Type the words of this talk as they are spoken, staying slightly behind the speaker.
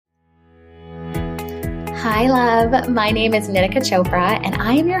Hi, love. My name is Nitika Chopra, and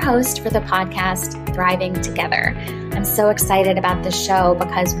I am your host for the podcast Thriving Together. I'm so excited about this show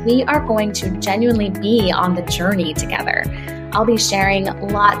because we are going to genuinely be on the journey together. I'll be sharing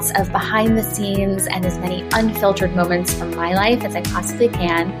lots of behind the scenes and as many unfiltered moments from my life as I possibly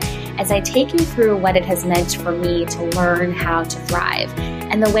can as I take you through what it has meant for me to learn how to thrive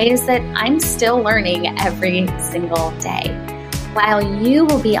and the ways that I'm still learning every single day, while you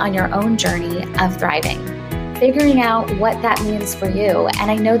will be on your own journey of thriving, figuring out what that means for you.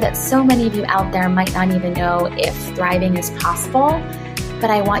 And I know that so many of you out there might not even know if thriving is possible, but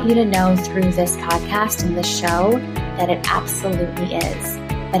I want you to know through this podcast and this show that it absolutely is,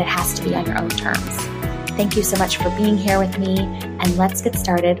 but it has to be on your own terms. Thank you so much for being here with me, and let's get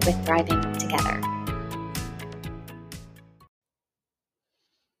started with Thriving Together.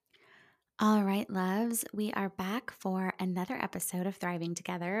 All right, loves, we are back for another episode of Thriving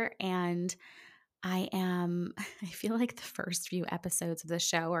Together, and I feel like the first few episodes of the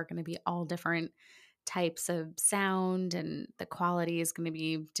show are going to be all different types of sound, and the quality is going to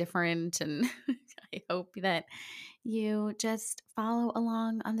be different, and I hope that you just follow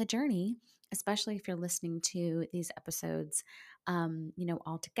along on the journey, especially if you're listening to these episodes,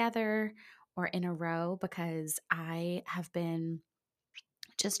 all together or in a row, because I have been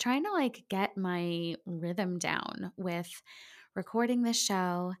just trying to get my rhythm down with recording this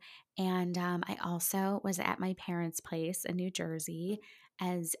show. And I also was at my parents' place in New Jersey.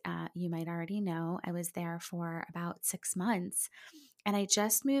 As you might already know, I was there for about 6 months, and I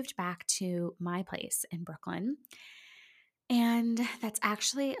just moved back to my place in Brooklyn. And that's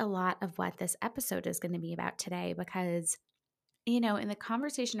actually a lot of what this episode is going to be about today, because, in the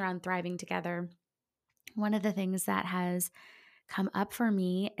conversation around thriving together, one of the things that has come up for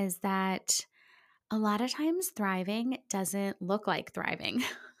me is that a lot of times thriving doesn't look like thriving.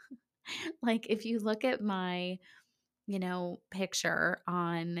 Like if you look at my, picture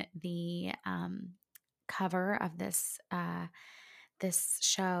on the cover of this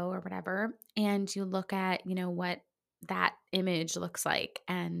show or whatever, and you look at, what that image looks like,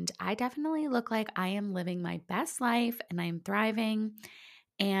 and I definitely look like I am living my best life and I'm thriving.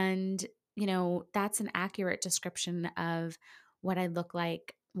 And, that's an accurate description of what I look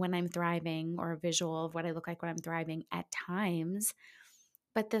like when I'm thriving, or a visual of what I look like when I'm thriving at times.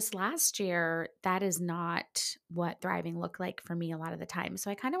 But this last year, that is not what thriving looked like for me a lot of the time. So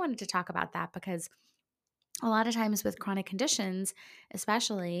I kind of wanted to talk about that, because a lot of times with chronic conditions,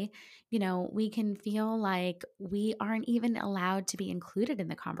 especially, we can feel like we aren't even allowed to be included in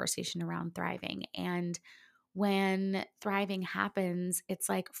the conversation around thriving. And when thriving happens, it's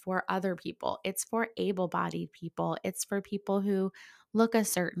like for other people, it's for able bodied people, it's for people who look a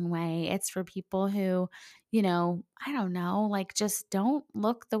certain way, it's for people who, I don't know, just don't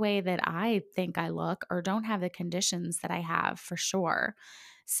look the way that I think I look, or don't have the conditions that I have, for sure.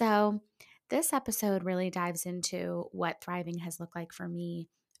 So, this episode really dives into what thriving has looked like for me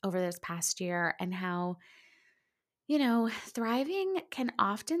over this past year, and how thriving can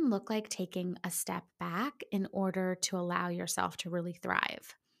often look like taking a step back in order to allow yourself to really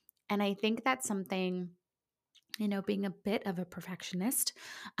thrive. And I think that's something, being a bit of a perfectionist,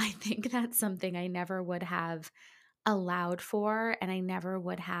 I think that's something I never would have allowed for, and I never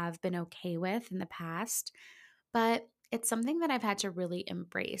would have been okay with in the past. But it's something that I've had to really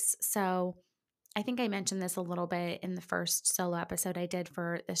embrace. So, I think I mentioned this a little bit in the first solo episode I did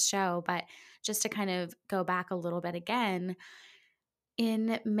for this show, but just to kind of go back a little bit again,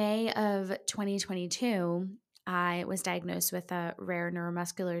 in May of 2022, I was diagnosed with a rare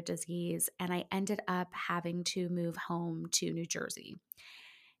neuromuscular disease, and I ended up having to move home to New Jersey.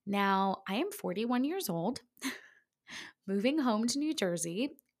 Now, I am 41 years old. Moving home to New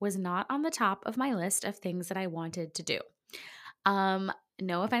Jersey was not on the top of my list of things that I wanted to do. Um,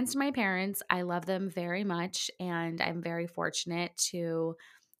 no offense to my parents. I love them very much, and I'm very fortunate to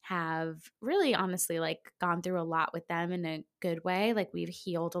have really honestly gone through a lot with them in a good way. We've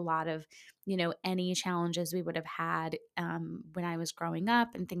healed a lot of, any challenges we would have had when I was growing up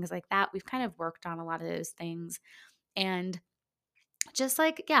and things like that. We've kind of worked on a lot of those things, and just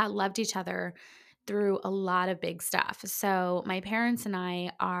loved each other through a lot of big stuff. So my parents and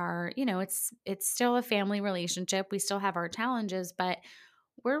I are, it's still a family relationship. We still have our challenges, but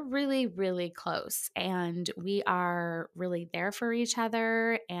we're really, really close, and we are really there for each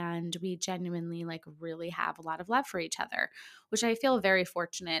other, and we genuinely really have a lot of love for each other, which I feel very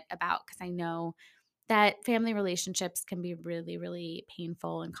fortunate about, because I know that family relationships can be really, really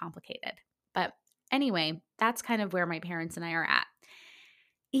painful and complicated. But anyway, that's kind of where my parents and I are at.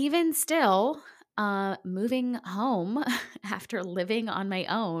 Even still, moving home after living on my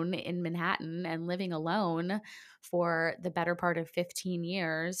own in Manhattan and living alone for the better part of 15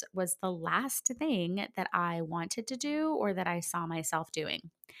 years was the last thing that I wanted to do or that I saw myself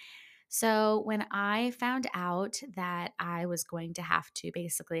doing. So, when I found out that I was going to have to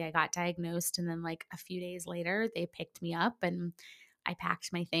basically, I got diagnosed, and then like a few days later, they picked me up and I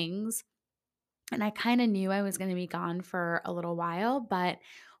packed my things. And I kind of knew I was going to be gone for a little while, but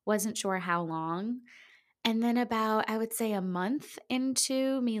wasn't sure how long. And then about, I would say, a month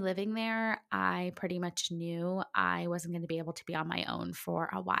into me living there, I pretty much knew I wasn't going to be able to be on my own for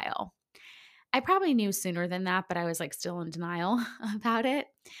a while. I probably knew sooner than that, but I was like still in denial about it.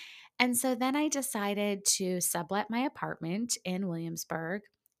 And so then I decided to sublet my apartment in Williamsburg.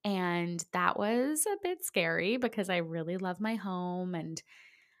 And that was a bit scary because I really love my home and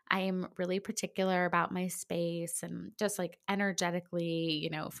I am really particular about my space and just like energetically,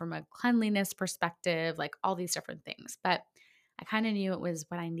 from a cleanliness perspective, like all these different things. But I kind of knew it was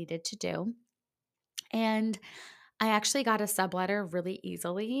what I needed to do. And I actually got a subletter really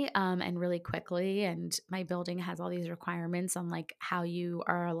easily and really quickly. And my building has all these requirements on like how you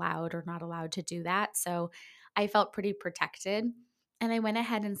are allowed or not allowed to do that. So I felt pretty protected. And I went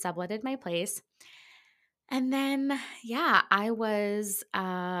ahead and subletted my place. And then, yeah, I was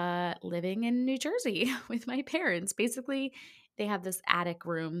living in New Jersey with my parents. Basically, they have this attic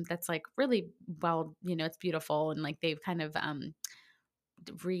room that's like really well, it's beautiful, and like they've kind of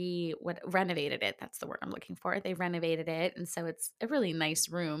renovated it. That's the word I'm looking for. They renovated it, and so it's a really nice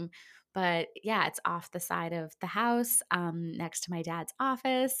room. But yeah, it's off the side of the house, next to my dad's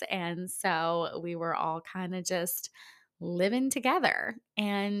office, and so we were all kind of just living together.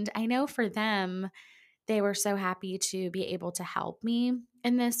 And I know for them, they were so happy to be able to help me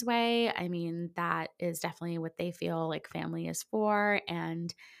in this way. I mean, that is definitely what they feel like family is for.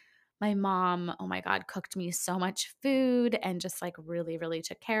 And my mom, oh my God, cooked me so much food and just like really, really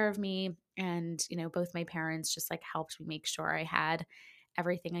took care of me. And, both my parents just like helped me make sure I had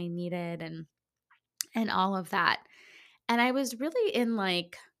everything I needed and all of that. And I was really in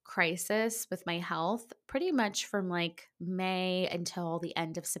like crisis with my health pretty much from like May until the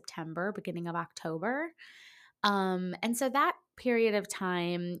end of September, beginning of October. And so that period of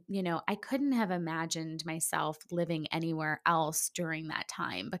time, I couldn't have imagined myself living anywhere else during that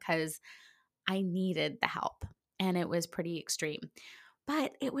time because I needed the help and it was pretty extreme.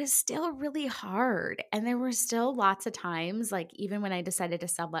 But it was still really hard. And there were still lots of times, like even when I decided to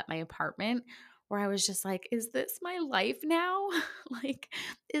sublet my apartment, where I was just like, is this my life now? Like,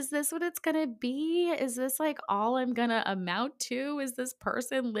 is this what it's going to be? Is this like all I'm going to amount to? Is this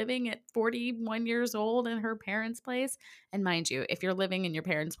person living at 41 years old in her parents' place? And mind you, if you're living in your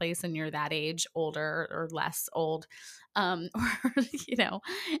parents' place and you're that age, older or less old, or,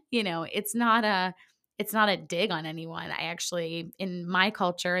 it's not a dig on anyone. I actually, in my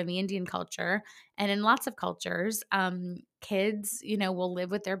culture, in the Indian culture, and in lots of cultures, kids, will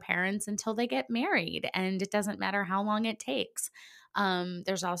live with their parents until they get married, and it doesn't matter how long it takes.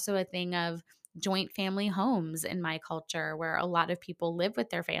 There's also a thing of joint family homes in my culture where a lot of people live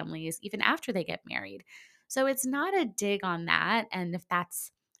with their families even after they get married. So it's not a dig on that. And if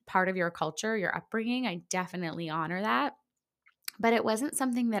that's part of your culture, your upbringing, I definitely honor that. But it wasn't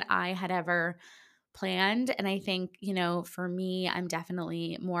something that I had ever planned. And I think, for me, I'm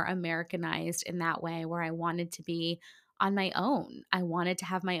definitely more Americanized in that way where I wanted to be on my own. I wanted to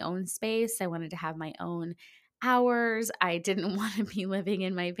have my own space. I wanted to have my own hours. I didn't want to be living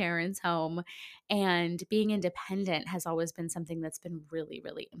in my parents' home. And being independent has always been something that's been really,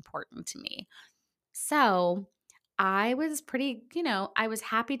 really important to me. So I was pretty, I was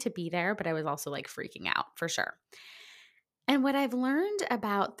happy to be there, but I was also like freaking out for sure. And what I've learned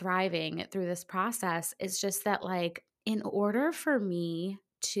about thriving through this process is just that, like, in order for me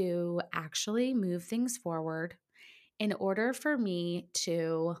to actually move things forward, in order for me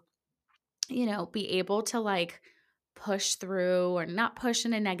to, be able to like push through or not push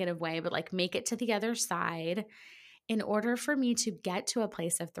in a negative way, but like make it to the other side, in order for me to get to a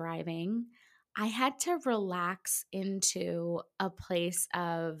place of thriving, I had to relax into a place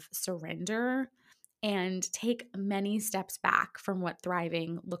of surrender and take many steps back from what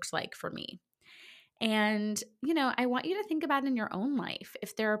thriving looks like for me. And, I want you to think about in your own life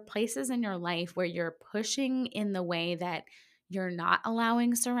if there are places in your life where you're pushing in the way that you're not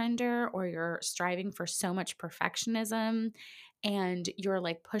allowing surrender or you're striving for so much perfectionism and you're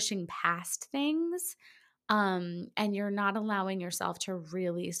like pushing past things and you're not allowing yourself to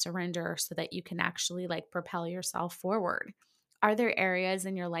really surrender so that you can actually like propel yourself forward. Are there areas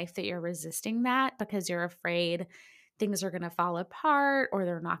in your life that you're resisting that because you're afraid things are going to fall apart or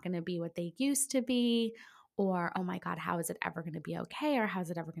they're not going to be what they used to be, or, oh my God, how is it ever going to be okay? Or how is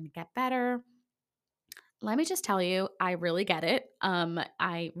it ever going to get better? Let me just tell you, I really get it.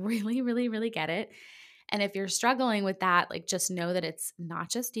 I really, really, really get it. And if you're struggling with that, like just know that it's not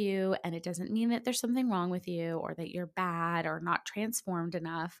just you and it doesn't mean that there's something wrong with you or that you're bad or not transformed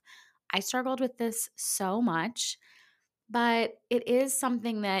enough. I struggled with this so much, but it is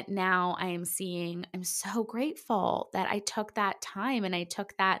something that now I am seeing. I'm so grateful that I took that time and I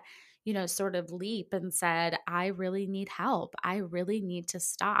took that, sort of leap and said, I really need help. I really need to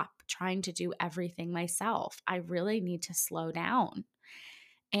stop trying to do everything myself. I really need to slow down.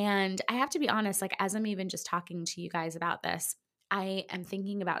 And I have to be honest, like, as I'm even just talking to you guys about this, I am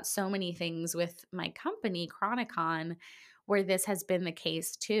thinking about so many things with my company, Chronicon, where this has been the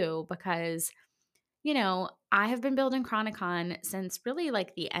case too, because I have been building Chronicon since really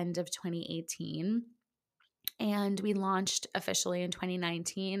like the end of 2018, and we launched officially in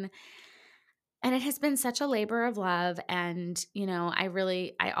 2019. And it has been such a labor of love. And,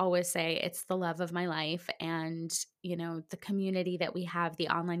 I always say it's the love of my life. And, the community that we have, the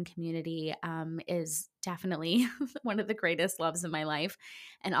online community, is definitely one of the greatest loves of my life.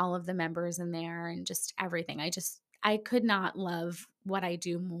 And all of the members in there and just everything. I could not love what I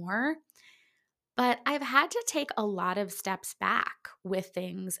do more, but I've had to take a lot of steps back with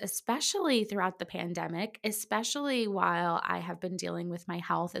things, especially throughout the pandemic, especially while I have been dealing with my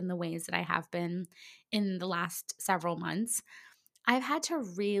health in the ways that I have been in the last several months. I've had to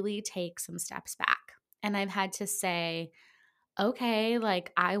really take some steps back. And I've had to say, okay,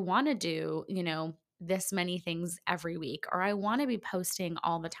 like I want to do, this many things every week, or I want to be posting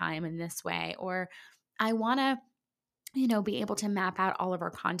all the time in this way, or I want to be able to map out all of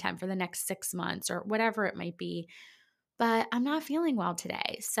our content for the next 6 months or whatever it might be. But I'm not feeling well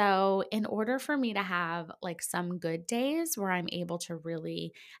today. So, in order for me to have like some good days where I'm able to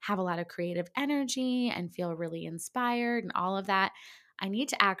really have a lot of creative energy and feel really inspired and all of that, I need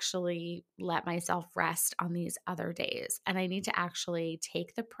to actually let myself rest on these other days. And I need to actually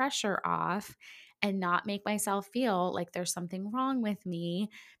take the pressure off and not make myself feel like there's something wrong with me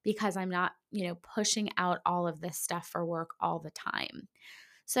because I'm not, pushing out all of this stuff for work all the time.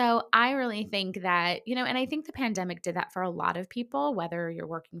 So I really think that, and I think the pandemic did that for a lot of people, whether you're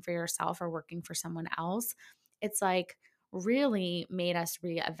working for yourself or working for someone else. It's like really made us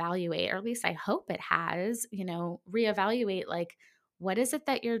reevaluate, or at least I hope it has, reevaluate like, what is it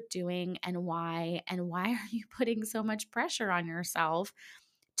that you're doing and why are you putting so much pressure on yourself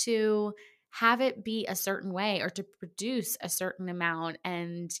to have it be a certain way or to produce a certain amount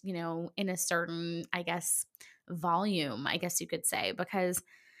and, in a certain, I guess, volume, I guess you could say, because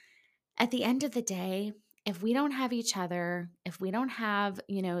at the end of the day, if we don't have each other, if we don't have,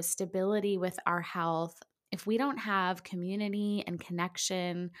 stability with our health, if we don't have community and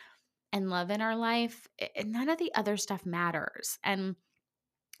connection and love in our life, none of the other stuff matters. And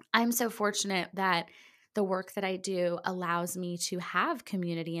I'm so fortunate that the work that I do allows me to have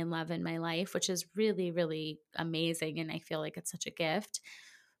community and love in my life, which is really, really amazing. And I feel like it's such a gift.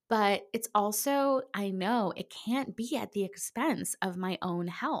 But it's also, I know it can't be at the expense of my own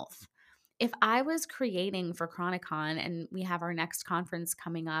health. If I was creating for Chronicon, and we have our next conference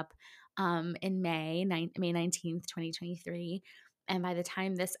coming up in May 19th, 2023. And by the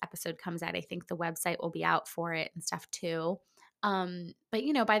time this episode comes out, I think the website will be out for it and stuff too.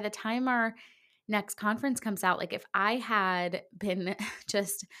 But by the time our next conference comes out, like if I had been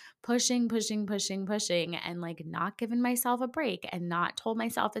just pushing, pushing, pushing, pushing, and like not giving myself a break and not told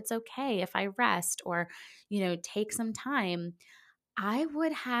myself it's okay if I rest or, take some time, I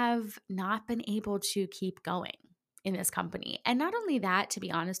would have not been able to keep going in this company. And not only that, to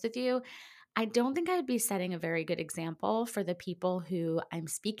be honest with you, I don't think I'd be setting a very good example for the people who I'm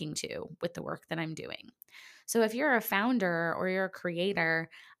speaking to with the work that I'm doing. So if you're a founder or you're a creator,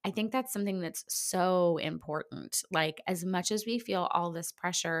 I think that's something that's so important. Like, as much as we feel all this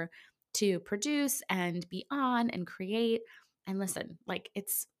pressure to produce and be on and create, and listen, like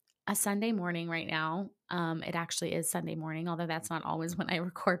it's a Sunday morning right now. It actually is Sunday morning, although that's not always when I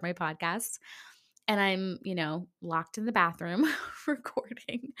record my podcasts. And I'm, locked in the bathroom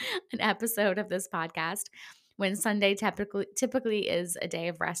recording an episode of this podcast when Sunday typically is a day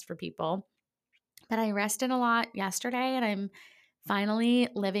of rest for people. But I rested a lot yesterday and I'm finally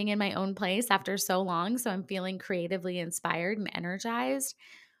living in my own place after so long. So I'm feeling creatively inspired and energized.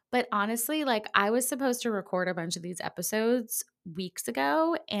 But honestly, like I was supposed to record a bunch of these episodes weeks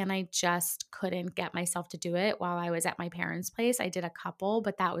ago and I just couldn't get myself to do it while I was at my parents' place. I did a couple,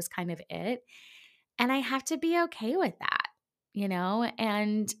 but that was kind of it. And I have to be okay with that.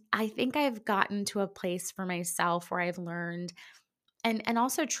 And I think I've gotten to a place for myself where I've learned and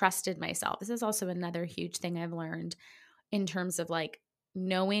also trusted myself. This is also another huge thing I've learned in terms of like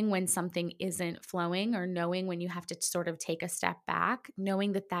knowing when something isn't flowing or knowing when you have to sort of take a step back,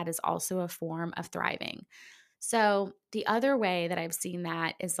 knowing that that is also a form of thriving. So, the other way that I've seen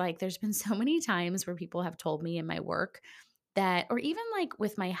that is like there's been so many times where people have told me in my work that, or even like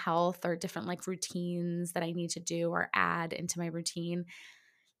with my health or different like routines that I need to do or add into my routine,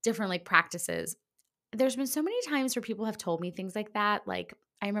 different like practices. There's been so many times where people have told me things like that. Like,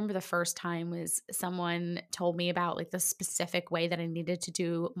 I remember the first time was someone told me about like the specific way that I needed to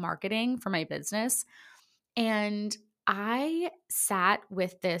do marketing for my business. And I sat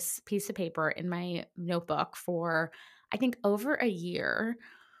with this piece of paper in my notebook for, I think, over a year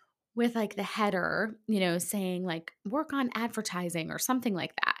with like the header, saying like work on advertising or something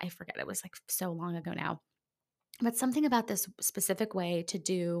like that. I forget. It was like so long ago now, but something about this specific way to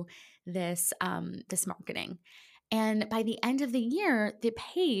do this marketing. And by the end of the year, the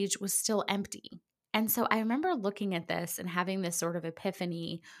page was still empty. And so I remember looking at this and having this sort of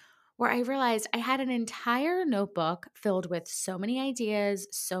epiphany where I realized I had an entire notebook filled with so many ideas,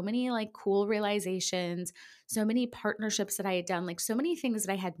 so many like cool realizations, so many partnerships that I had done, like so many things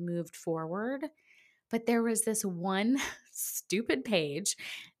that I had moved forward. But there was this one stupid page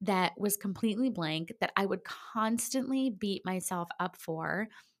that was completely blank that I would constantly beat myself up for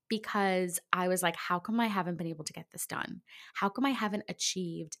because I was like, how come I haven't been able to get this done? How come I haven't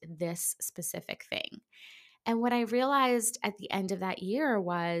achieved this specific thing? And what I realized at the end of that year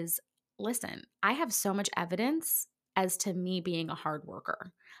was listen, I have so much evidence as to me being a hard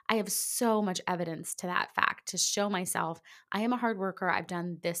worker. I have so much evidence to that fact to show myself I am a hard worker. I've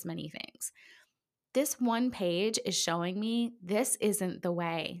done this many things. This one page is showing me this isn't the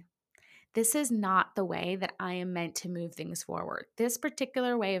way. This is not the way that I am meant to move things forward. This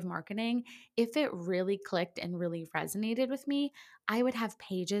particular way of marketing, if it really clicked and really resonated with me, I would have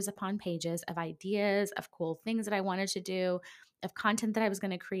pages upon pages of ideas, of cool things that I wanted to do, of content that I was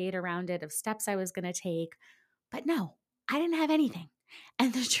going to create around it, of steps I was going to take. But no, I didn't have anything.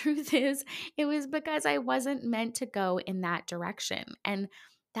 And the truth is, it was because I wasn't meant to go in that direction. And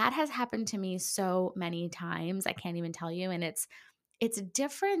that has happened to me so many times. I can't even tell you. And it's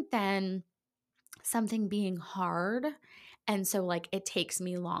different than something being hard. And so, like, it takes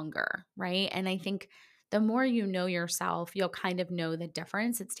me longer, right? And I think the more you know yourself, you'll kind of know the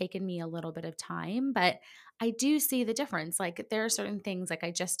difference. It's taken me a little bit of time, but I do see the difference. Like, there are certain things, like,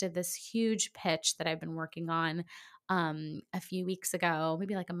 I just did this huge pitch that I've been working on a few weeks ago,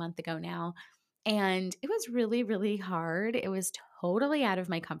 maybe like a month ago now. And it was really, really hard. It was totally out of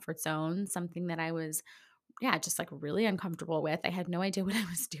my comfort zone, something that I was, yeah, just like really uncomfortable with. I had no idea what I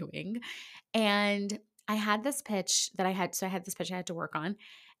was doing. And I had this pitch that I had, so I had this pitch I had to work on.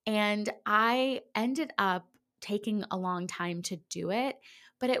 And I ended up taking a long time to do it,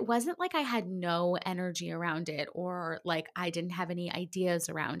 but it wasn't like I had no energy around it or like I didn't have any ideas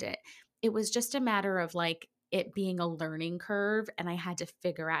around it. It was just a matter of like it being a learning curve, and I had to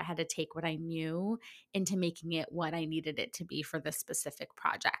figure out how to take what I knew into making it what I needed it to be for this specific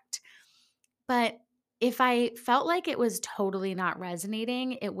project. But if I felt like it was totally not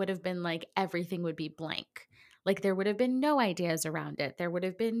resonating, it would have been like everything would be blank. Like there would have been no ideas around it. There would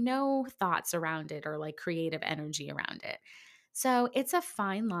have been no thoughts around it or like creative energy around it. So it's a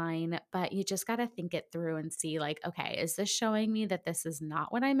fine line, but you just got to think it through and see like, okay, is this showing me that this is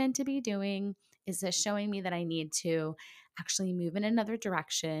not what I'm meant to be doing? Is this showing me that I need to actually move in another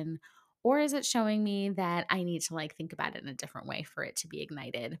direction? Or is it showing me that I need to like think about it in a different way for it to be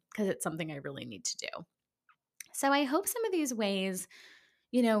ignited because it's something I really need to do? So I hope some of these ways,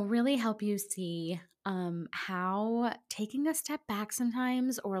 really help you see how taking a step back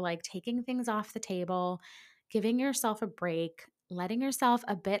sometimes or like taking things off the table, giving yourself a break, letting yourself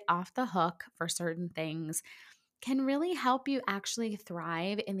a bit off the hook for certain things can really help you actually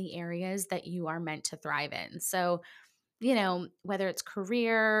thrive in the areas that you are meant to thrive in. So, whether it's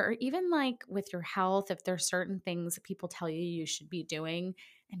career or even like with your health, if there's certain things that people tell you you should be doing,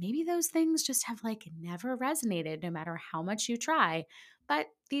 and maybe those things just have like never resonated no matter how much you try. But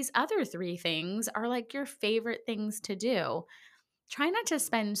these other three things are like your favorite things to do. Try not to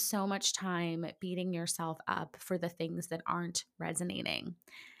spend so much time beating yourself up for the things that aren't resonating.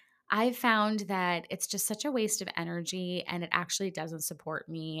 I've found that it's just such a waste of energy and it actually doesn't support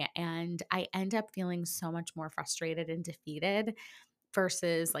me. And I end up feeling so much more frustrated and defeated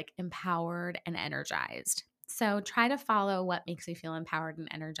versus like empowered and energized. So try to follow what makes you feel empowered and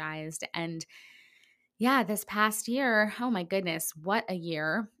energized. And yeah, this past year, oh my goodness, what a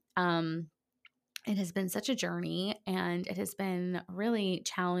year. it has been such a journey, and it has been really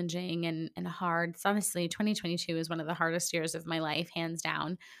challenging and hard. It's honestly, 2022 is one of the hardest years of my life, hands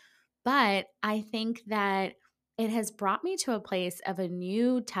down. But I think that it has brought me to a place of a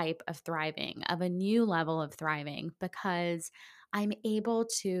new type of thriving, of a new level of thriving, because I'm able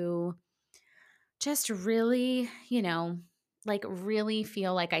to just really, like really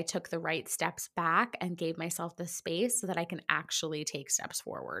feel like I took the right steps back and gave myself the space so that I can actually take steps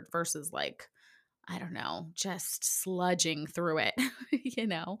forward versus like, I don't know, just sludging through it,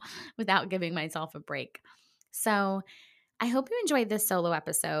 without giving myself a break. So, I hope you enjoyed this solo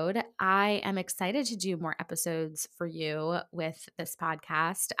episode. I am excited to do more episodes for you with this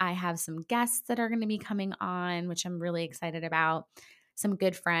podcast. I have some guests that are going to be coming on, which I'm really excited about. Some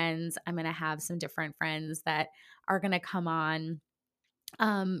good friends. I'm going to have some different friends that are going to come on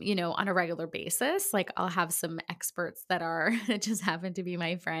on a regular basis. Like I'll have some experts that are that just happen to be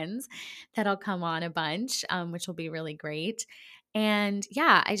my friends that'll come on a bunch, which will be really great. And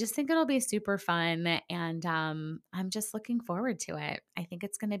yeah, I just think it'll be super fun. And I'm just looking forward to it. I think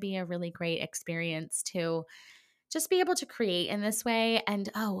it's going to be a really great experience to just be able to create in this way. And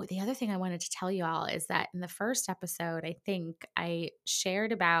oh, the other thing I wanted to tell you all is that in the first episode, I think I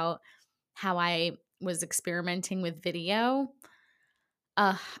shared about how I was experimenting with video.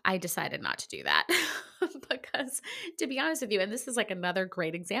 I decided not to do that because, to be honest with you, and this is like another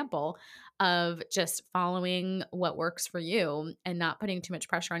great example of just following what works for you and not putting too much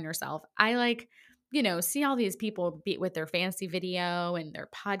pressure on yourself. I like, see all these people be with their fancy video and their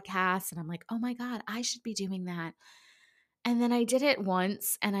podcasts, and I'm like, oh my God, I should be doing that. And then I did it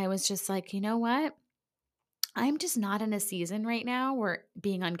once, and I was just like, you know what? I'm just not in a season right now where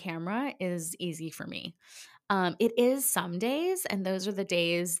being on camera is easy for me. It is some days, and those are the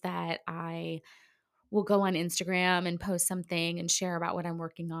days that I will go on Instagram and post something and share about what I'm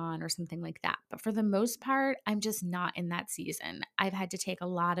working on or something like that. But for the most part, I'm just not in that season. I've had to take a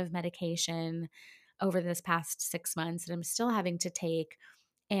lot of medication over this past 6 months that I'm still having to take.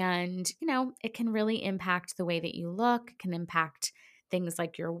 And, it can really impact the way that you look, it can impact things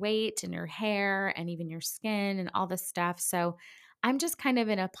like your weight and your hair and even your skin and all this stuff. So I'm just kind of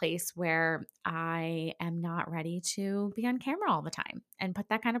in a place where I am not ready to be on camera all the time and put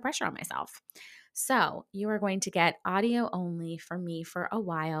that kind of pressure on myself. So you are going to get audio only from me for a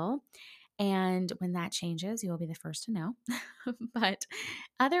while. And when that changes, you will be the first to know. But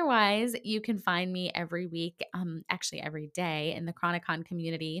otherwise, you can find me every week, actually every day in the Chronicon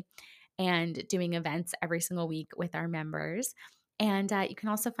community and doing events every single week with our members. And you can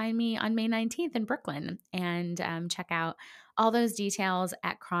also find me on May 19th in Brooklyn and check out all those details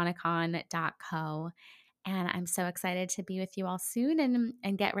at chronicon.co. And I'm so excited to be with you all soon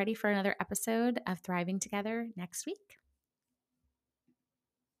and get ready for another episode of Thriving Together next week.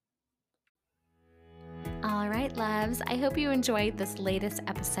 All right, loves. I hope you enjoyed this latest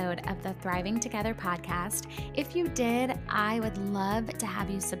episode of the Thriving Together podcast. If you did, I would love to have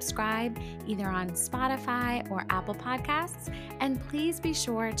you subscribe either on Spotify or Apple Podcasts. And please be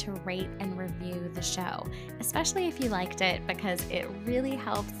sure to rate and review the show, especially if you liked it, because it really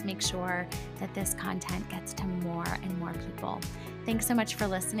helps make sure that this content gets to more and more people. Thanks so much for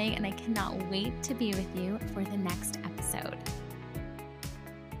listening, and I cannot wait to be with you for the next episode.